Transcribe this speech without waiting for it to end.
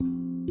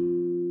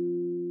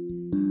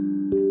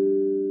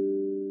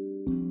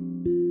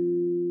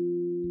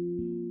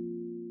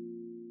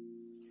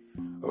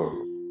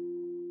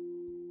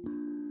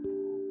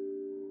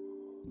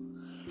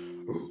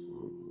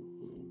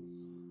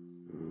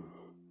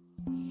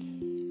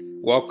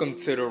Welcome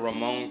to the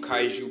Ramon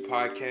Kaiju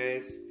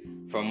podcast.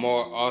 For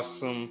more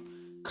awesome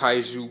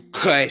kaiju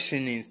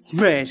clashing and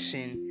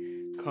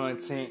smashing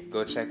content,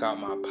 go check out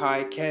my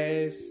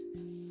podcast.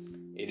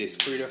 It is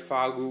free to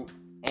follow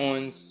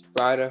on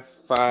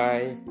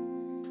Spotify.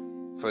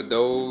 For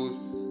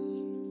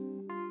those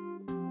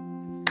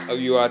of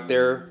you out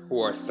there who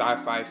are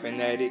sci-fi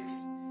fanatics,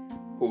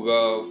 who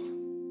are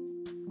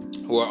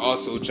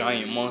also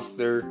giant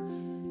monster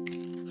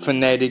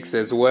fanatics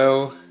as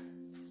well,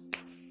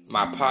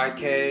 my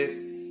podcast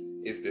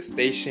is the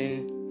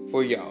station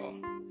for y'all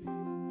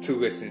to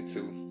listen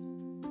to.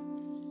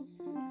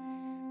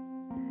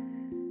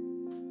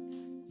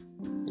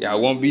 Y'all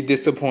won't be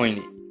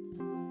disappointed.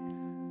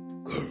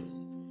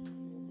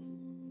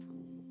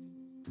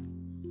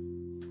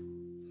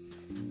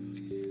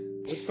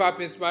 What's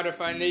poppin',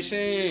 Spotify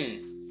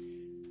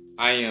Nation?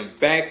 I am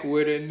back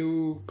with a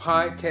new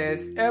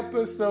podcast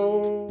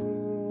episode.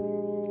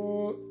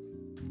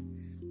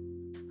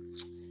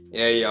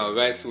 Yeah, y'all,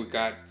 last week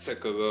I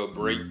took a little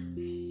break.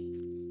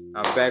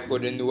 I'm back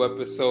with a new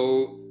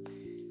episode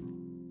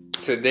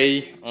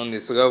today on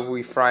this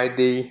lovely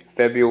Friday,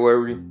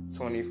 February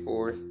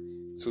 24th,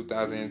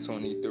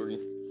 2023.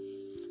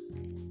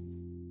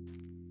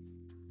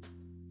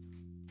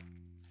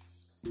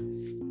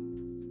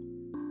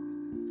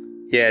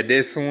 Yeah,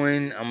 this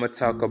one I'm going to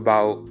talk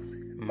about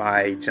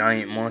my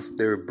giant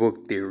monster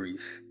book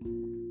theories.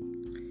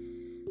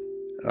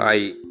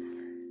 Like,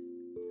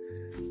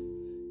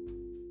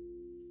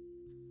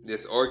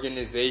 this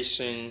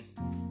organization,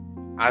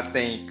 I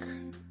think,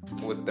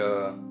 with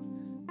the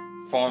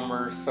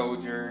former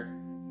soldier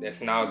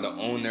that's now the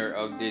owner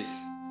of this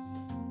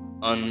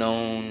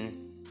unknown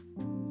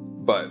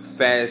but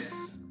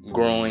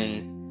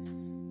fast-growing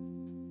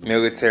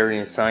military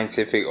and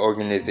scientific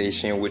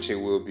organization, which it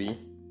will be.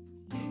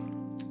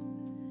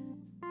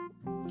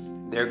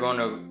 They're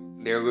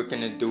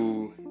looking to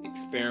do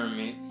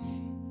experiments,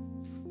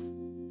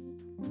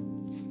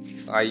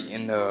 like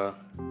in the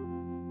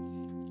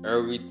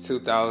early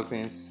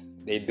 2000s.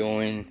 They're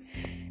doing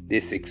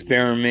this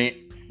experiment,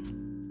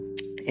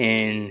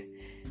 and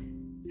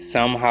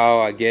somehow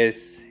I guess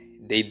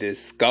they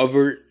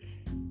discovered,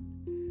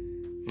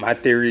 my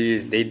theory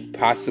is they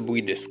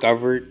possibly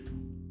discovered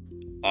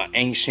an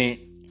ancient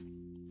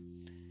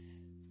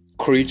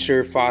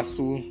creature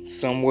fossil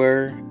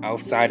somewhere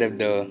outside of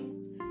the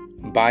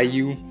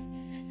bayou,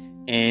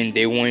 and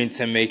they wanted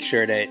to make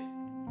sure that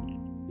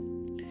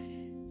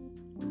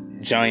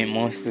giant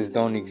monsters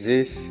don't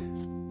exist,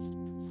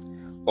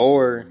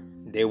 or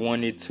they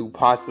wanted to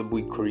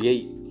possibly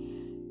create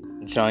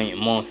giant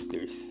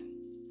monsters.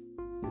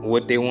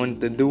 What they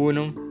wanted to do with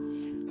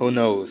them, who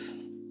knows?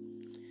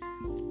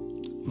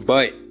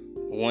 But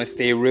once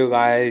they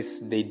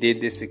realized they did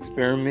this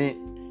experiment,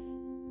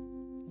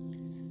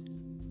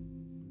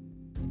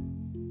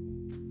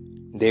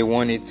 they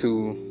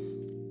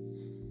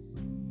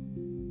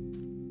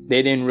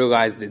didn't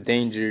realize the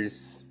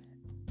dangers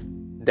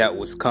that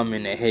was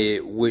coming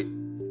ahead with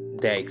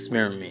that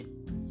experiment.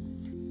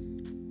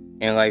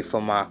 And like,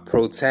 for my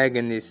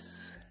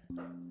protagonist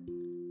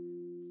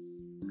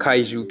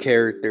kaiju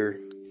character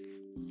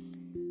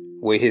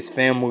with his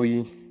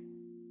family,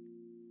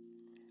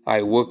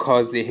 like, what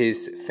caused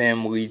his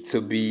family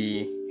to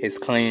be, his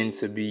clan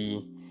to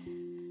be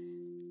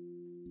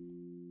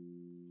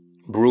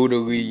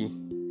brutally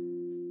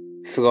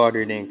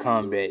slaughtered in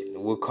combat?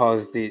 What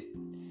caused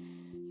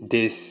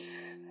this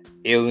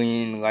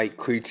alien-like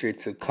creature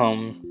to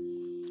come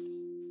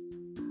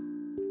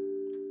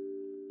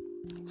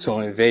to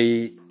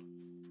invade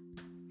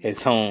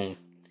his home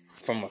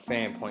from a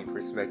fan point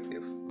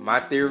perspective? My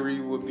theory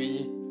would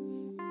be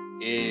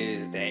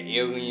is that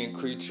alien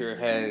creature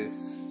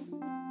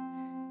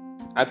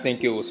I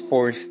think it was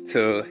forced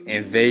to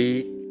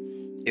invade.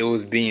 It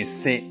was being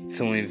sent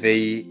to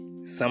invade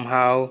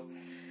somehow.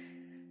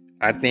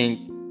 I think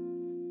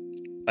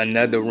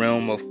another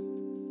realm of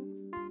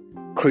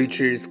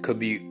creatures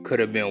could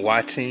have been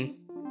watching.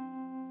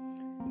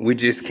 We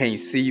just can't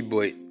see,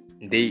 but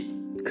they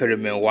could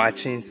have been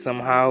watching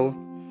somehow.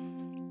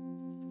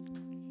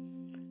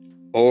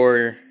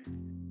 Or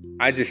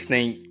I just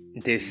think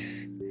this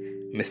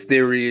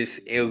mysterious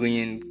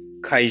alien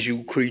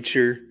kaiju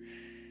creature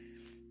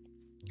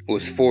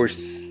was forced.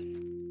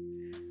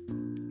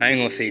 I ain't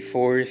gonna say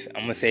forced,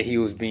 I'm gonna say he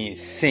was being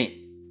sent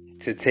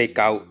to take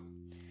out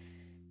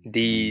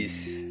these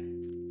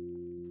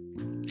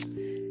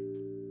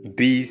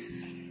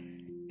beasts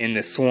in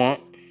the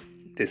swamp,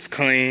 this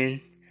clan.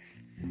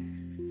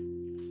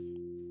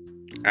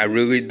 I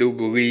really do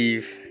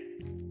believe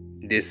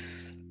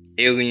this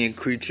alien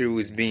creature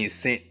was being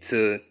sent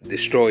to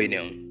destroy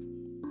them.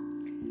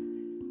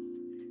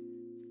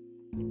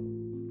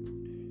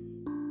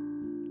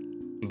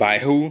 By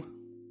who?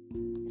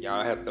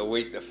 Y'all have to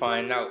wait to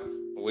find out.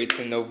 Wait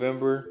till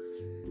November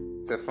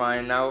to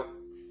find out.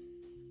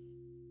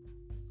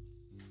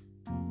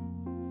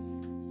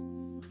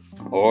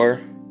 Or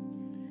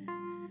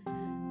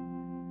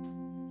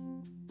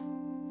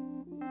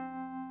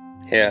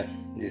yeah,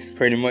 just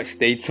pretty much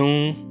stay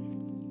tuned.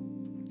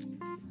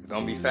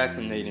 gonna be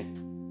fascinating.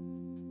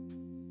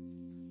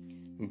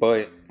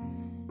 But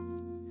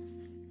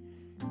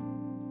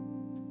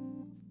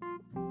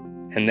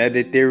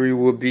another theory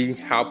would be,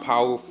 how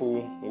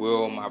powerful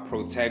will my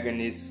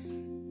protagonist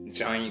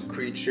giant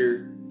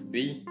creature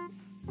be?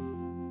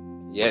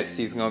 Yes,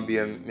 he's gonna be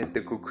a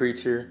mythical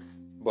creature,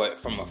 but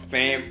from a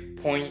fan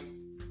point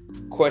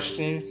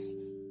questions,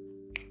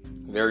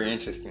 very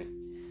interesting.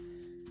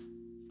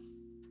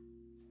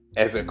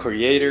 As a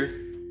creator,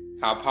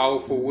 how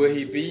powerful will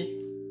he be?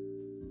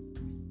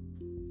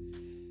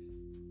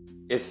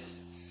 It's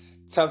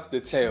tough to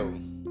tell.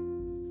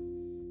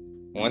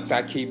 Once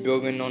I keep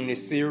building on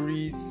this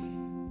series,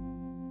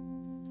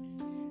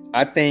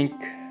 I think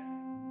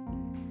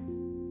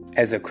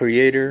as a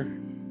creator,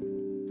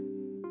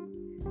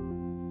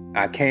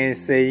 I can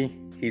say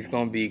he's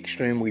going to be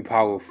extremely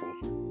powerful.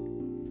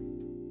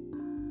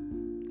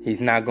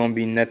 He's not going to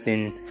be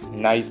nothing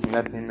nice,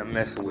 nothing to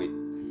mess with.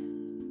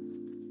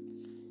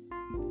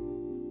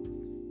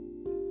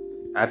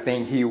 I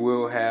think he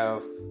will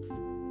have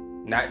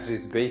not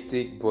just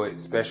basic, but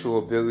special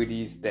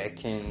abilities that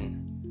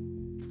can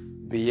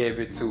be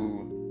able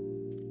to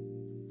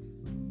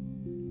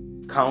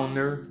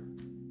counter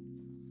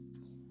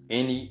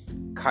any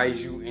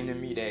kaiju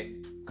enemy that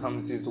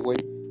comes his way.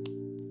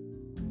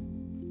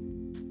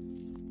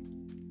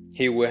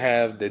 He will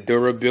have the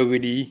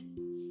durability,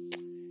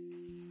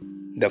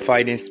 the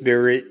fighting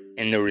spirit,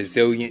 and the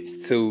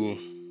resilience to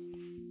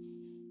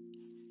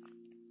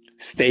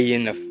stay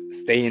in the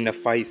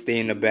fight, stay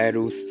in the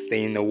battles,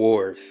 stay in the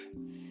wars.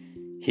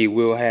 He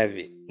will have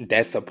it.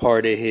 That's a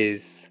part of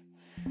his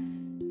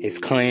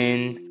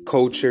clan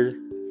culture,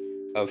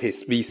 of his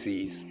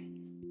species,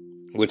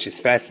 which is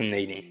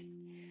fascinating.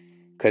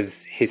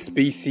 Because his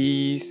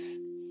species,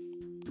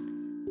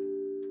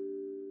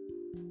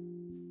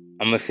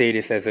 I'm going to say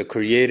this as a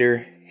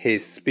creator,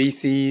 his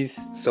species,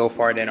 so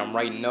far that I'm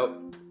writing up,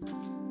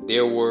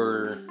 there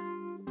were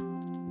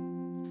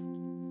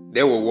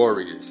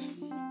warriors.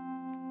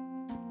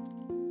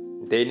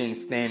 They didn't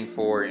stand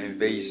for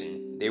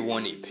invasion. They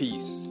wanted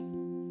peace.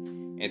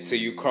 Until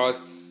you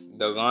cross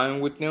the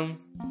line with them,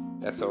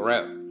 that's a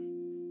wrap.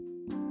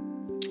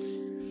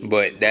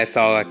 But that's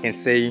all I can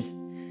say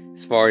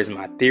as far as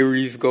my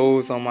theories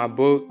goes on my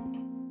book.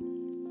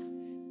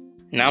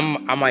 Now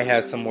I might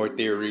have some more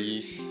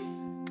theories,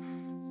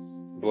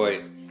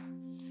 but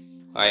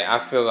I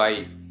feel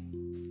like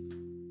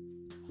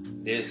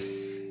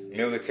this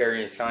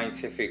military and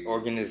scientific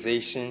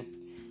organization,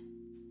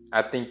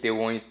 I think they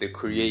wanted to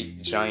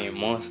create giant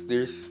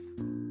monsters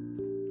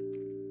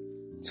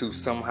to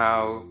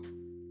somehow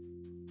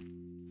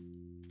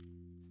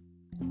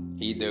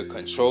either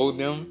control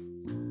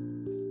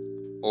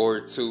them or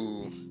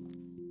to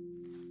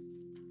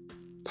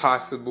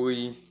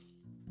possibly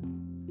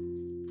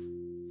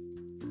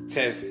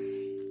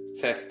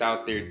test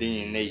out their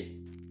DNA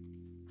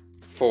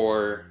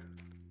for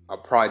a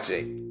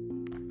project.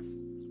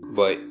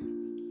 But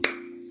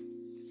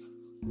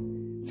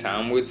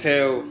time will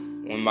tell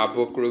when my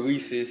book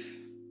releases.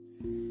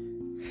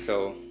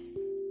 So,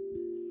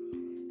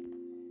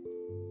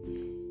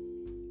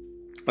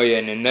 oh yeah,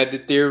 and another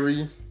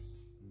theory,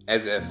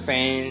 as a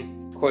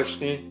fan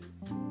question,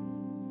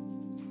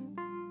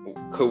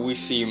 could we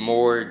see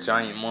more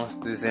giant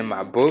monsters in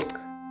my book?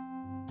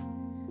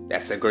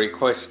 That's a great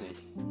question.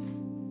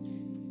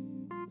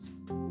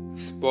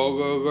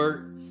 Spoiler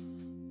alert,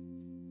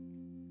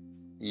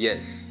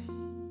 yes.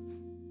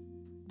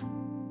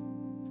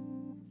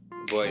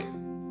 But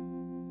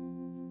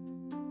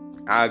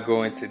I'll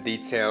go into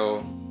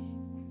detail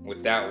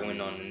with that one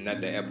on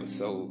another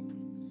episode.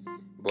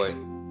 But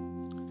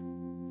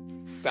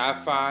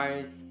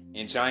sci-fi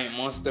and giant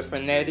monster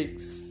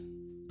fanatics,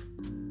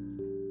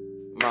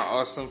 my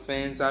awesome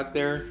fans out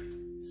there,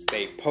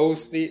 stay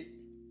posted.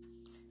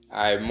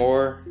 I have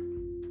more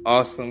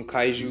awesome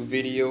kaiju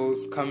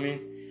videos coming,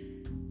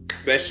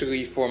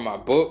 especially for my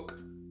book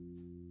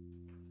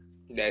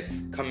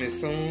that's coming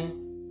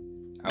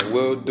soon. I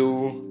will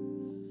do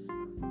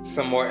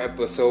some more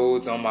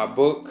episodes on my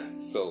book,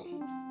 so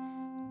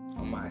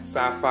on my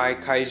sci-fi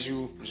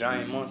kaiju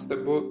giant monster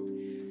book.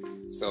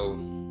 So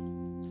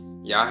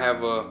y'all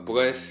have a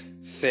blessed,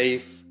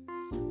 safe,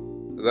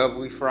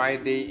 lovely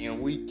Friday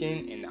and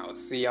weekend, and I'll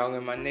see y'all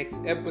in my next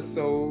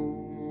episode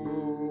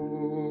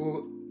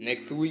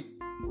next week.